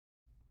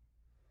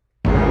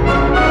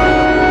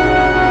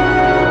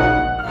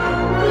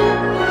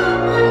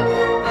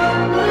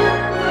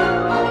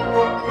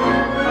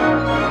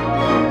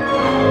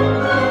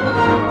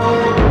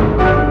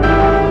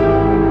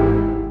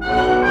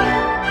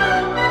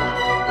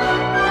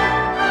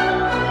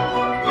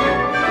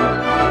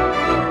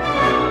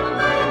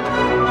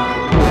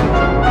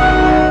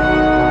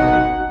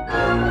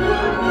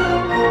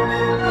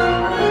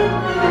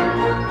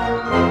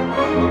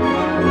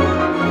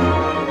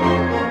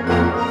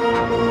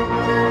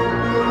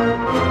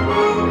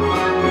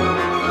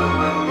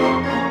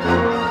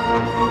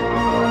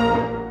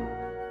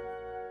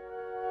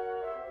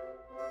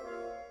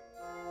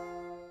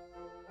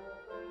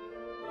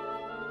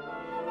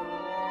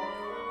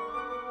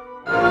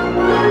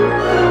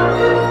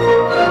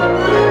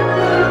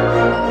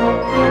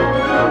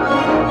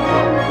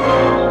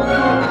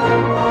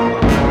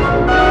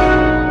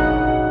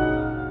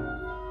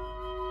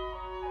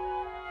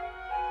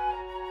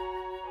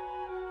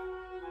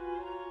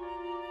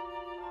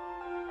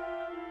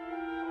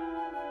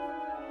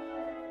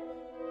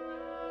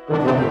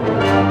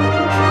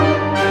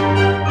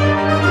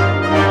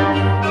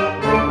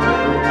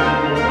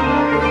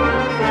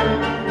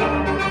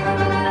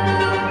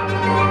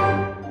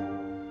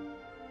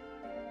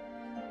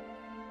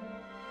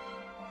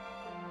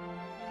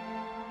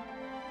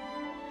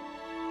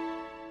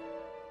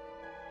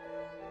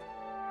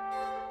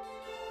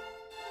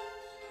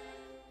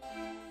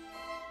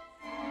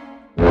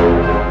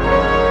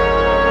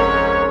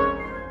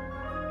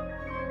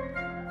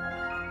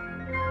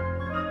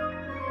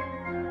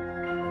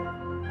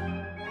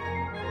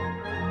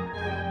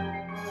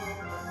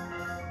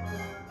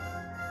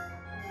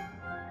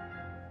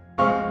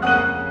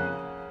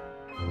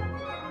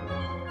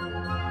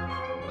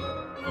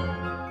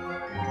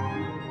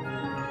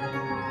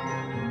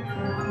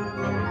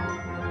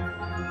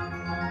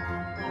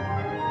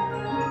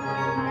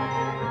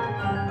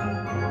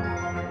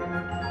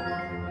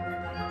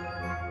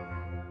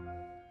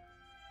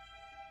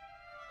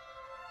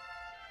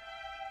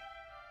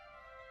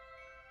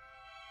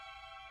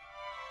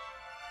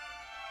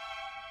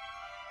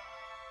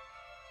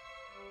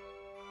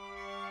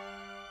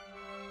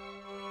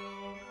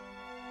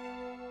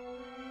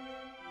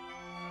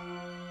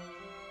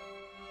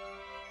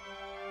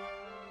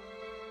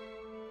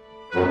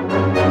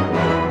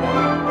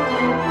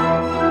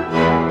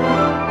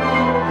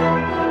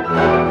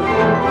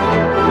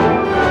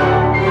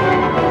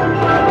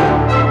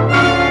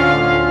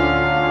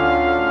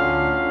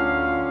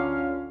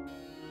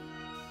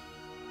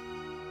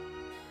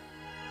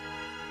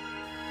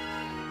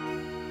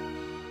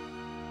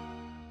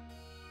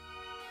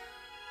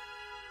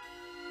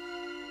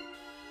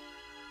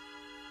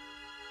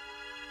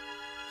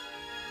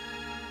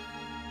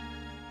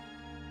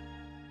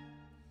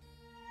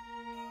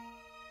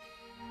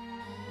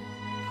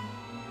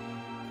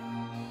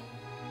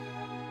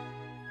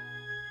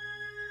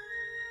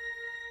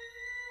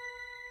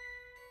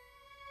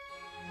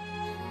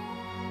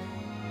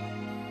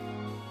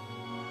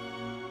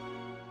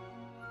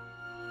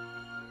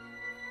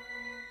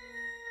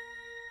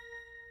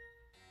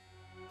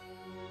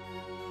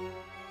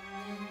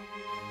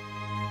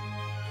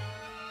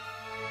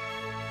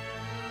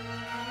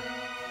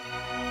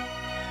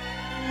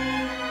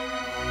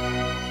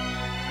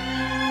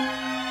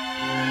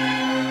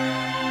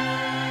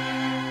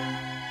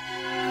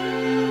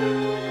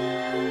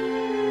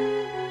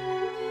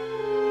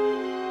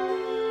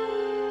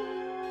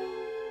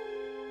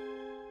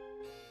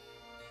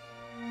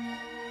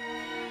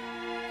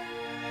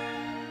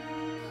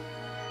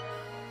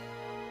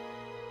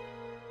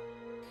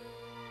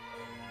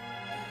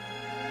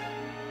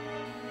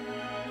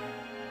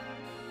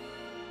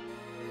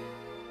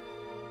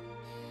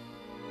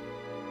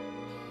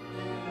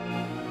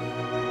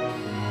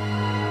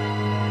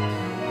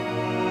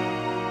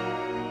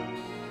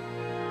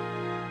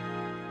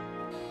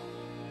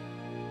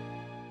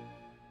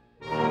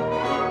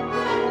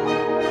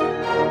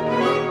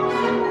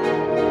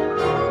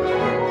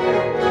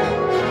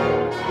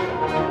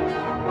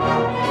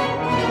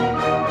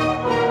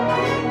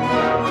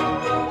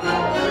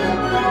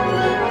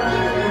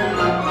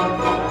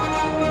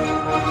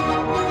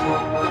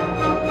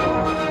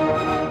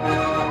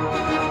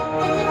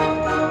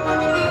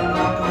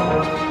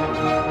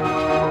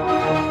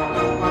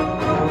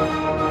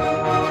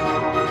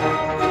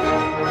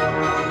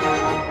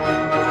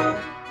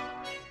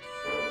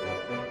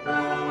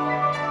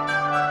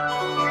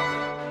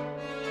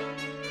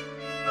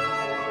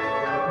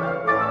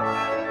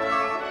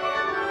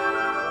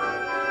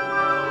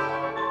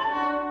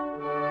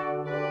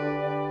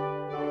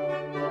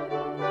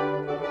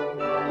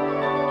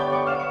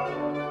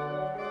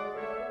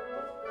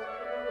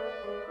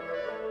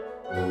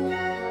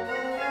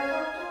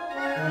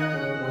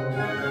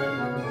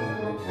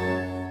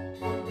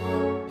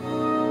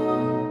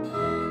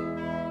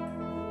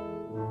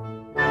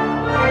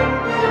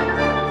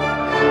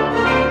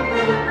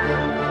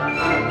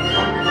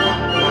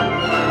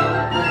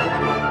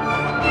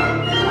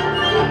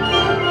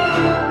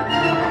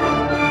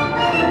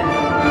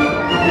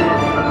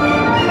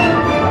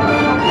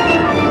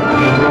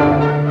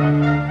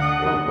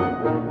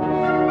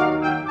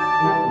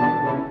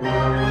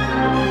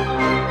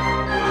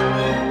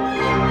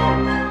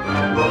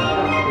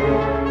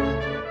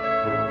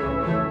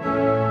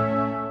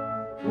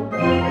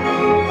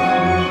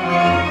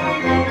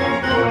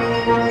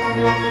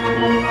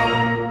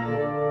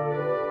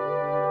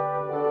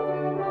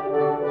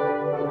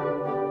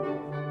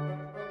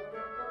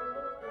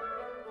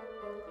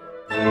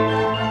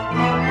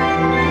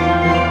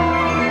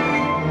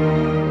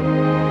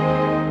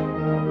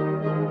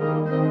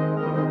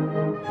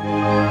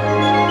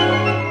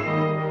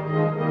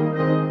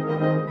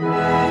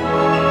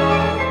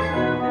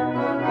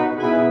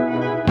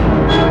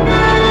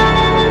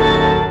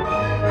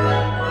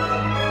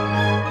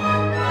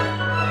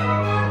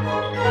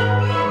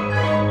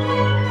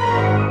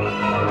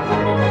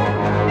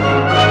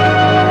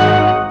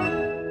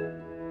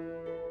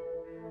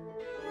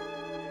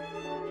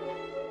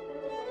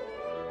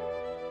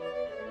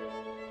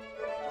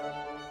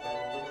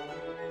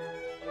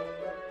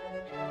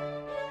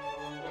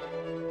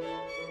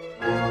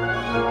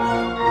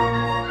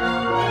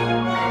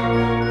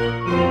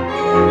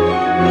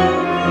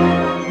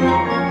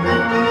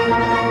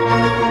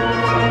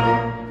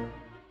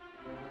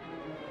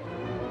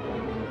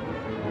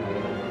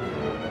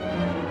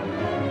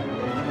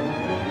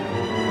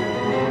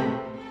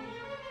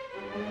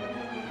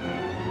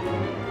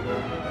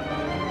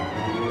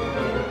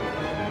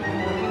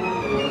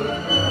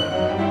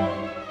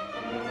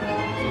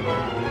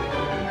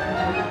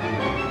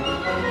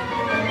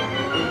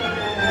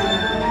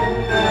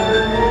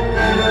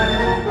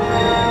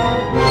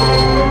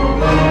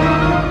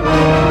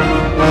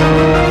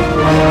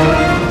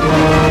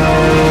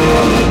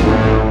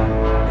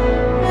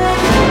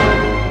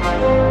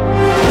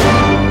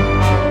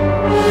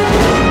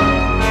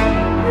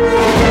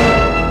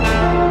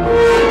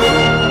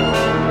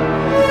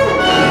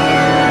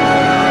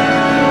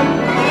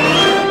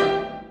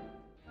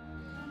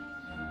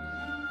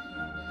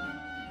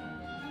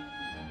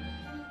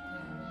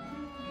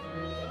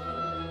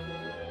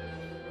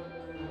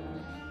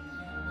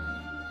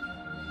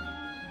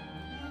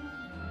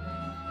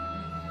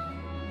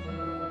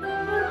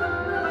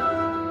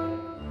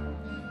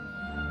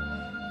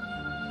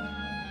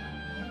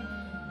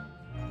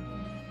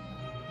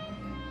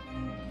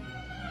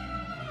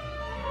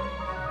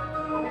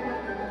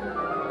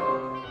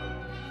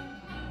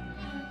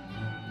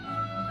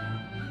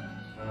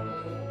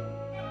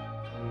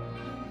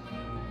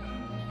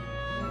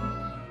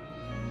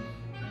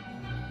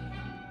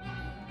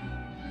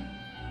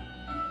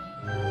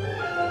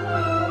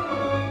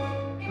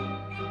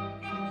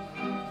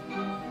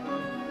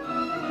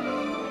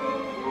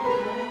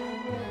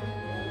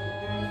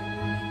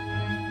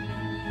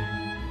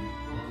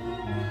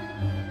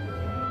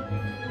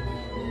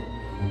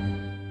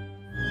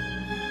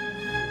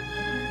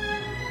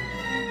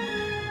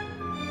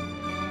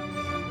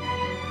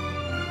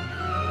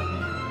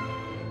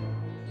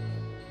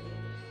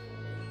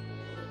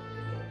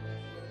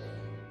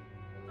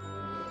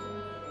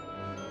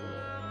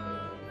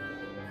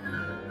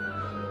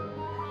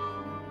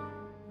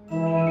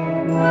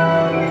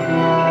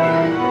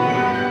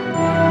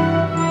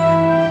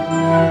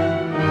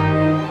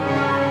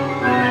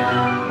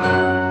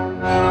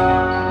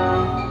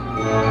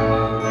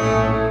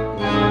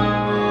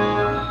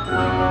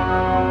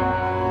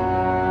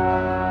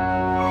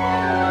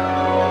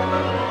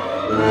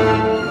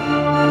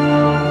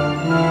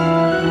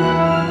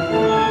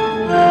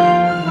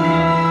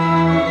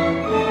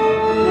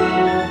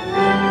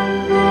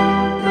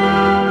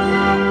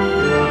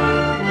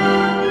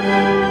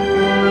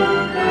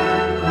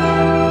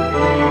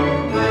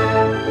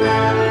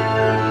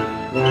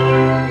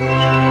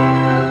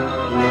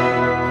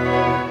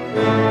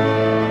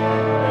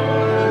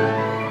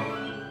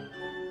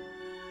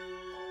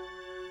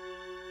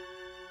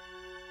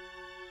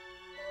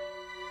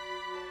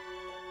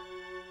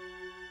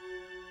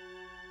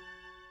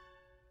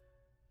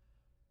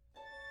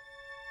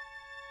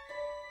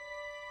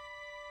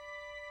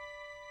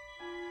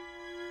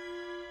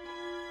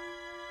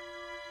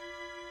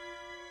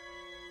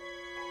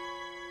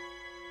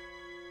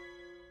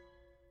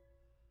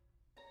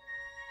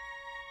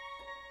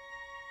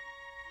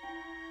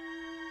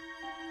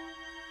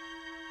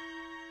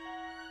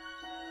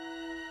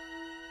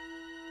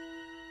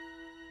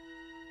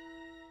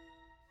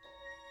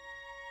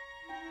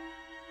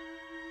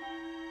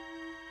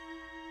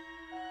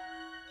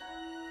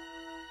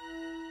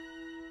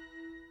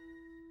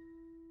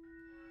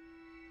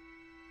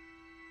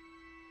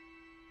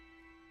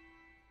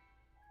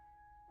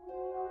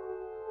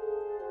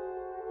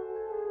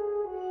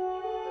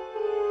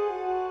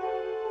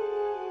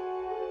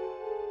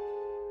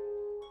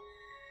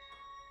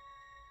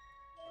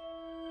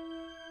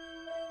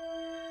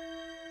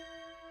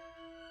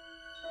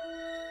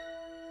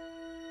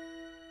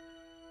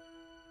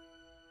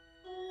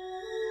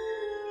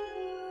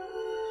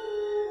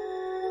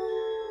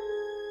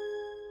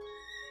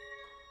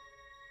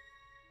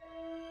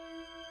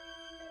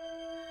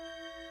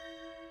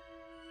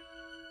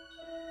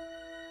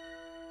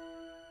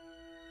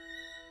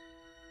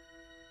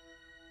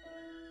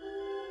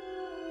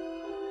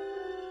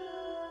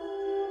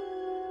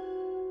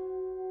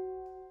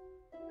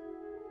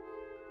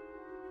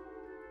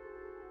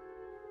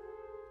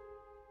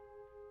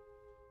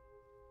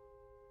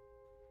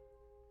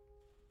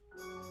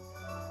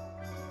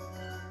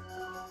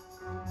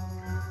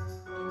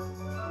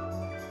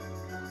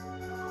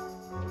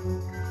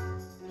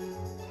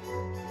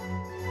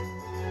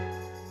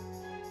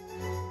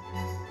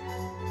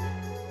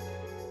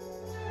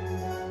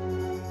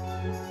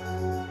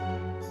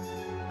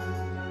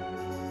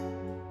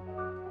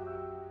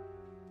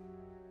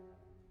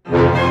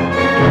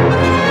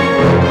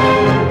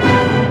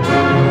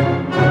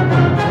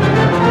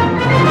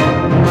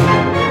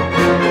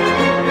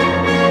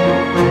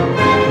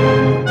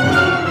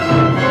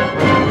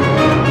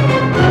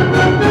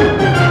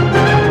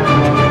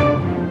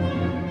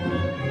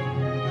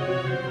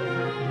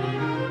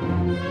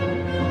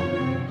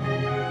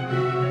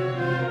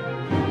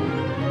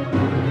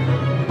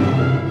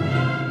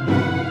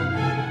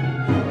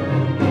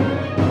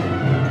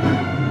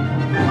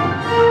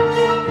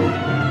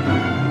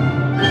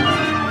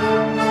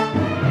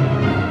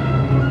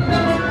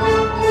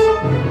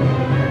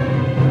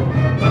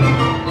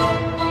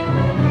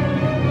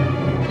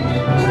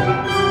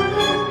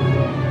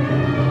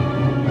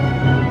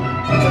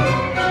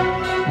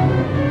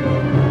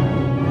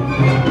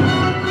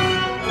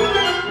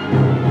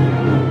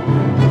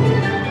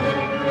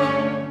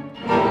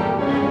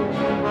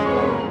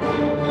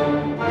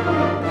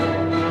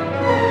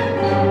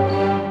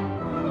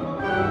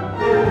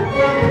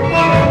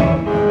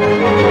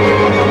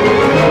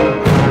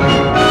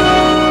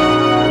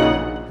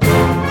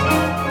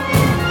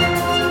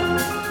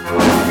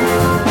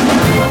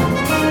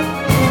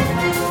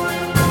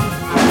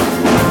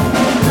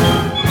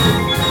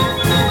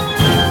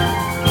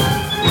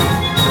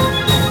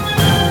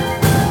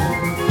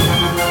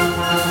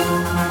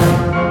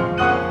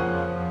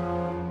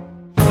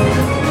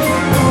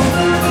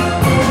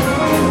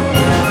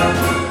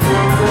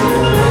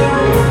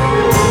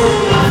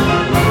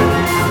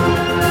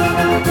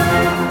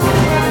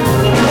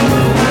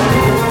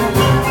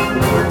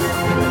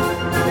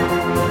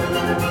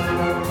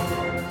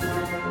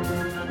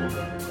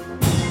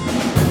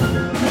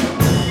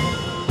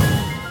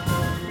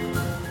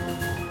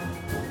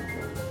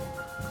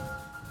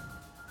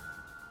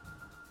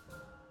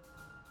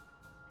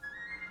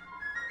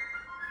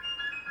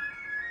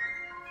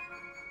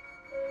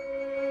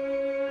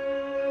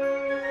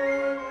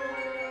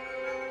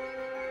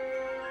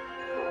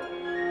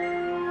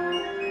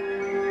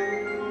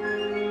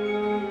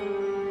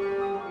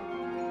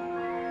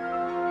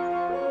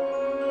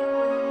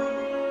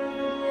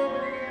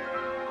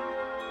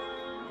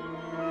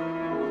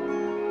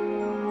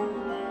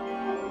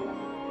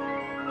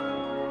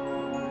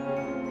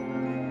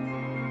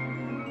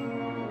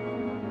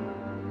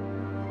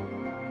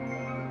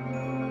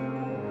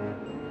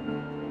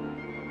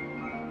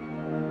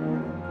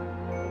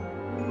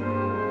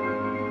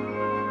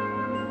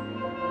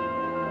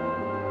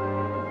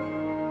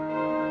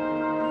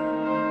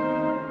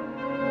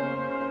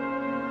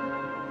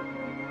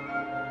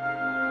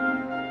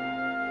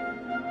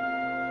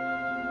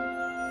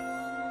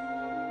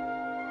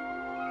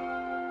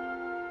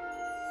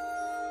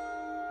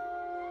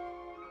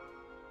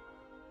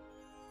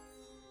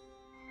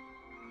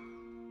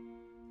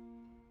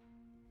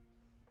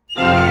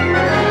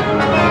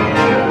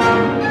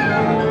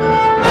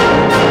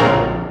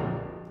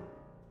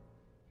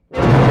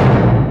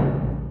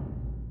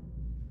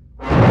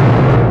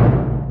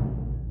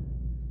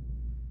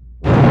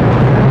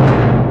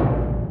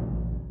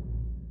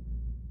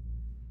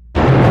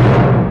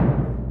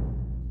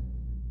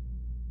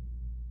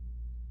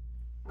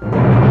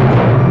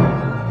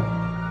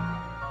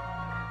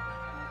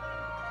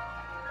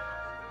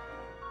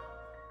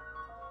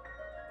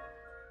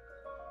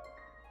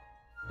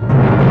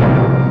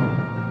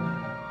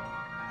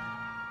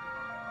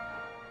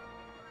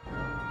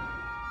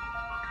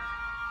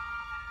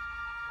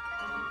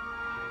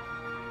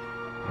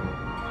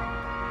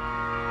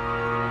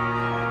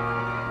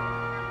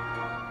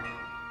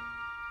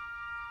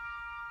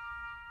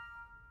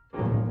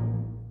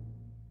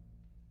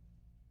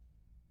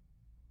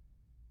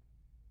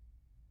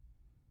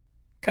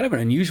 Kind of an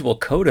unusual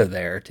coda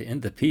there to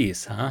end the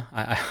piece, huh?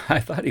 I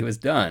thought he was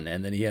done,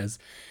 and then he has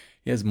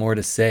more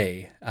to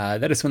say.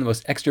 That is some of the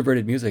most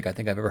extroverted music I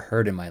think I've ever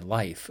heard in my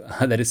life.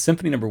 That is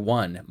Symphony Number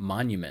One,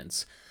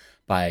 Monuments,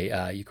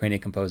 by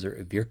Ukrainian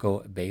composer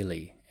Virko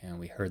Bailey, and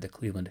we heard the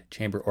Cleveland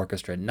Chamber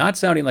Orchestra, not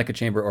sounding like a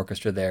chamber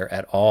orchestra there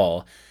at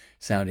all,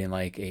 sounding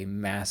like a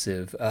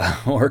massive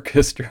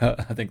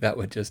orchestra. I think that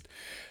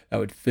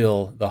would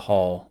fill the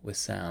hall with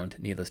sound.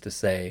 Needless to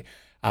say,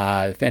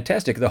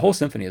 fantastic. The whole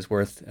symphony is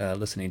worth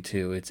listening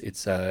to.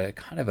 It's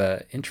kind of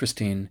a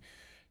interesting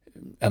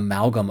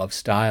amalgam of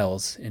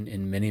styles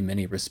in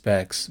many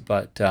respects,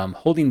 but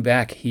holding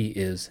back he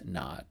is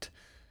not.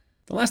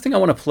 The last thing I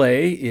want to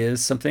play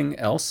is something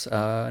else,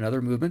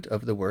 another movement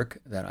of the work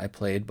that I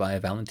played by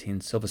Valentin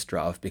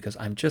Silvestrov, because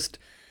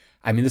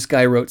I mean, this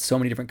guy wrote so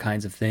many different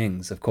kinds of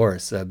things, of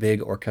course,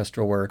 big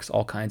orchestral works,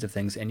 all kinds of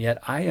things, and yet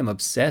I am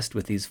obsessed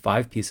with these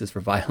five pieces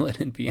for violin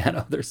and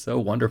piano. They're so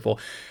wonderful.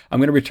 I'm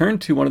going to return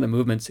to one of the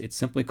movements. It's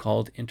simply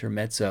called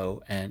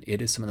Intermezzo, and it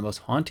is some of the most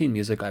haunting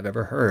music I've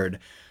ever heard.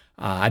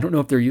 I don't know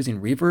if they're using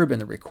reverb in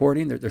the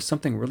recording. There's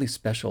something really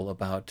special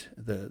about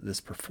this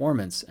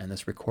performance and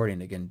this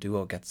recording. Again,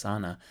 Duo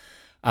Gazzana.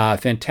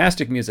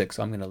 Fantastic music,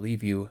 so I'm going to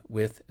leave you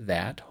with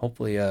that.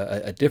 Hopefully,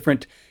 a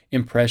different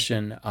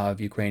impression of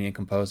Ukrainian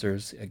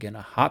composers. Again,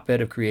 a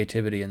hotbed of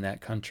creativity in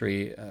that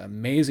country.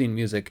 Amazing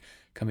music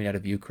coming out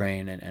of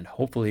Ukraine, and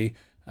hopefully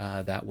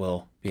that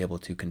will be able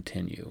to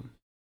continue.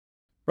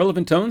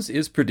 Relevant Tones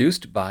is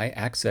produced by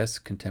Access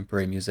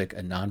Contemporary Music,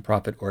 a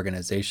nonprofit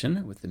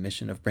organization with the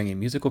mission of bringing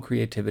musical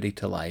creativity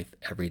to life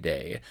every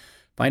day.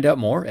 Find out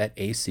more at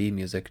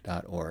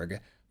acmusic.org.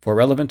 For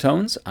Relevant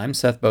Tones, I'm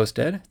Seth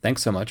Bosted.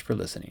 Thanks so much for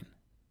listening.